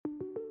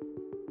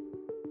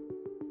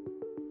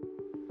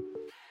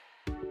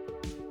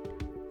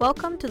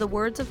Welcome to the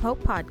Words of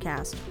Hope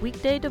podcast,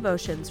 weekday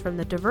devotions from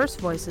the diverse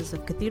voices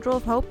of Cathedral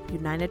of Hope,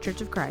 United Church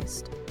of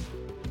Christ.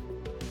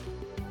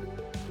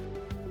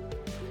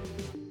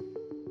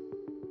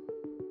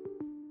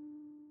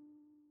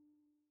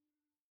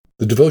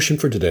 The devotion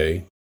for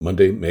today,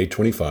 Monday, May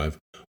 25,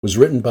 was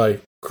written by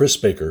Chris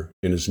Baker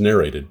and is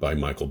narrated by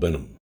Michael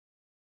Benham.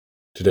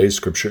 Today's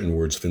scripture and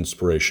words of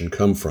inspiration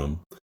come from,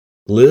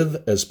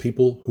 "Live as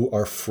people who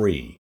are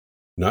free,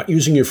 not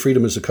using your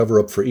freedom as a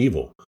cover-up for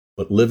evil,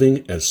 but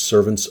living as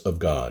servants of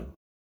God."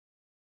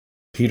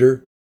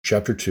 Peter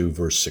chapter 2,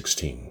 verse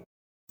 16.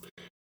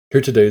 Here are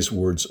today's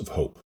words of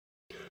hope.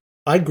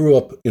 I grew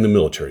up in a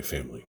military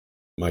family.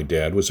 My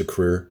dad was a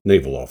career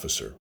naval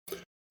officer.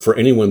 For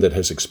anyone that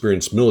has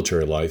experienced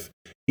military life,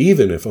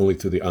 even if only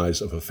through the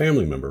eyes of a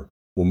family member,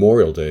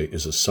 Memorial Day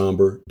is a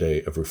somber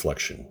day of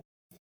reflection.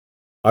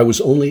 I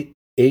was only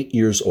 8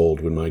 years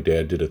old when my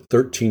dad did a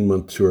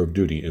 13-month tour of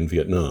duty in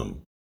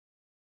Vietnam.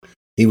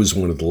 He was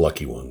one of the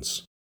lucky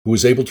ones who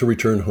was able to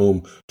return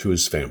home to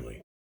his family.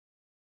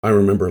 I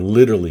remember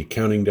literally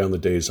counting down the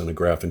days on a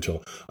graph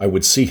until I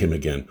would see him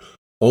again,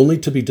 only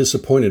to be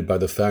disappointed by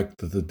the fact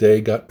that the day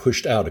got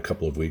pushed out a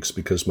couple of weeks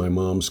because my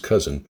mom's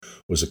cousin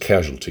was a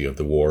casualty of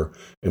the war,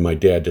 and my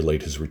dad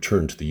delayed his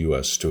return to the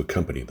U.S. to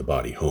accompany the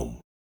body home.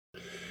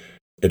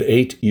 At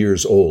 8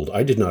 years old,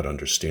 I did not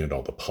understand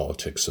all the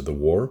politics of the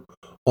war.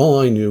 All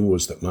I knew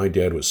was that my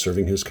dad was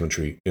serving his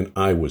country, and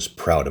I was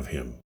proud of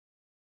him.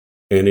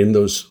 And in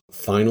those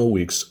final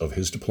weeks of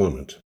his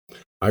deployment,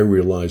 I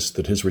realized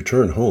that his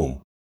return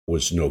home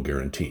was no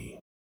guarantee.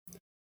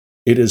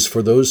 It is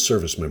for those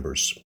service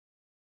members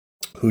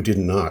who did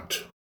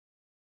not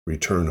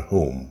return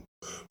home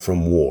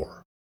from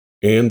war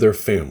and their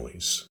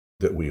families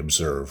that we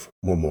observe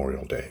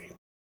Memorial Day.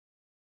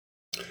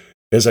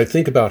 As I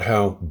think about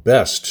how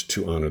best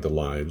to honor the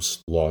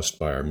lives lost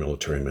by our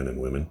military men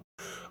and women,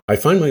 I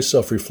find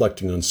myself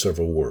reflecting on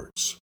several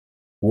words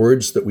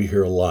that we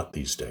hear a lot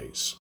these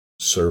days: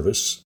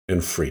 service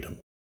and freedom.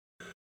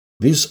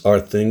 These are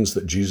things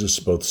that Jesus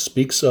both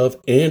speaks of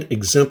and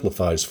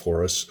exemplifies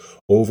for us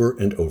over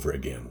and over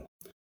again.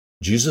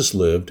 Jesus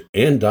lived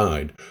and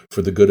died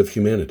for the good of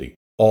humanity,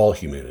 all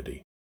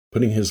humanity,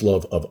 putting his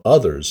love of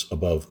others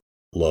above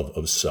love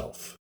of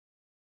self.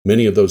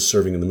 Many of those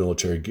serving in the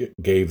military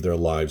gave their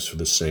lives for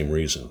the same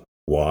reason.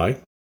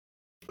 Why?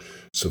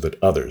 So that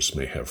others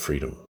may have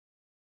freedom.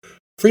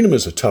 Freedom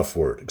is a tough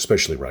word,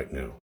 especially right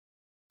now.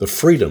 The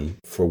freedom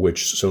for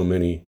which so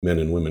many men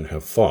and women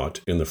have fought,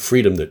 and the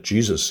freedom that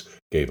Jesus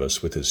gave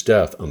us with his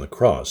death on the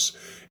cross,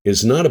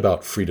 is not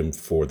about freedom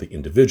for the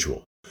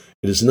individual.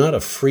 It is not a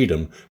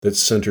freedom that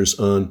centers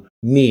on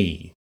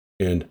me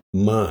and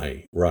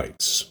my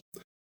rights.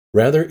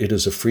 Rather, it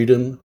is a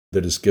freedom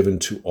that is given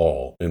to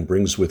all and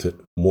brings with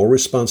it more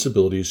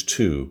responsibilities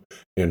to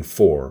and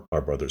for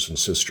our brothers and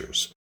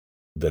sisters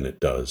than it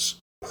does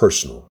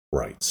personal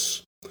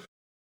rights.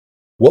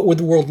 What would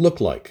the world look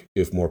like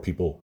if more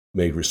people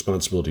made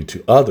responsibility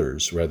to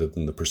others rather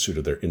than the pursuit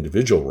of their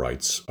individual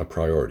rights a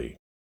priority?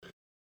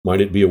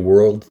 Might it be a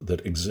world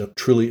that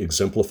truly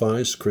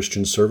exemplifies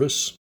Christian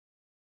service?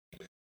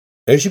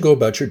 As you go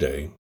about your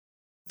day,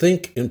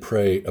 think and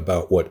pray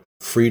about what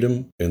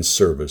freedom and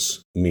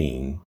service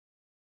mean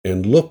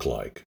and look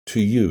like to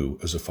you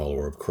as a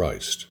follower of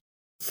Christ.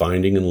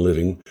 Finding and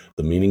living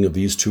the meaning of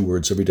these two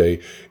words every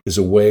day is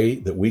a way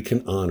that we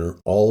can honor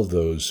all of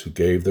those who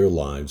gave their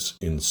lives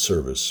in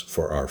service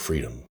for our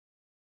freedom.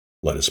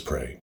 Let us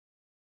pray.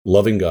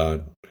 Loving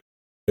God,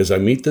 as I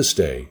meet this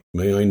day,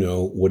 may I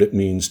know what it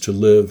means to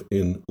live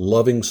in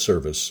loving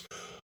service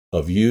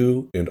of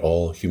you and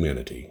all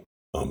humanity.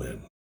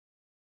 Amen.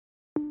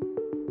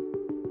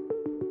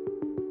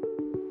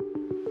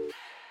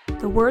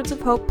 The Words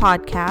of Hope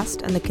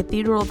podcast and the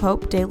Cathedral of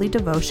Hope daily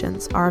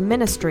devotions are a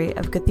ministry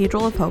of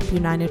Cathedral of Hope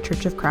United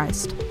Church of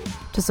Christ.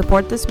 To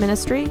support this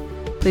ministry,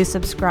 please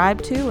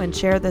subscribe to and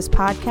share this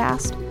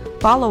podcast,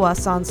 follow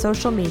us on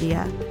social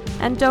media,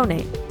 and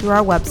donate through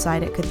our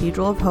website at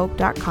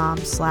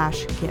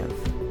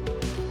cathedralofhope.com/give.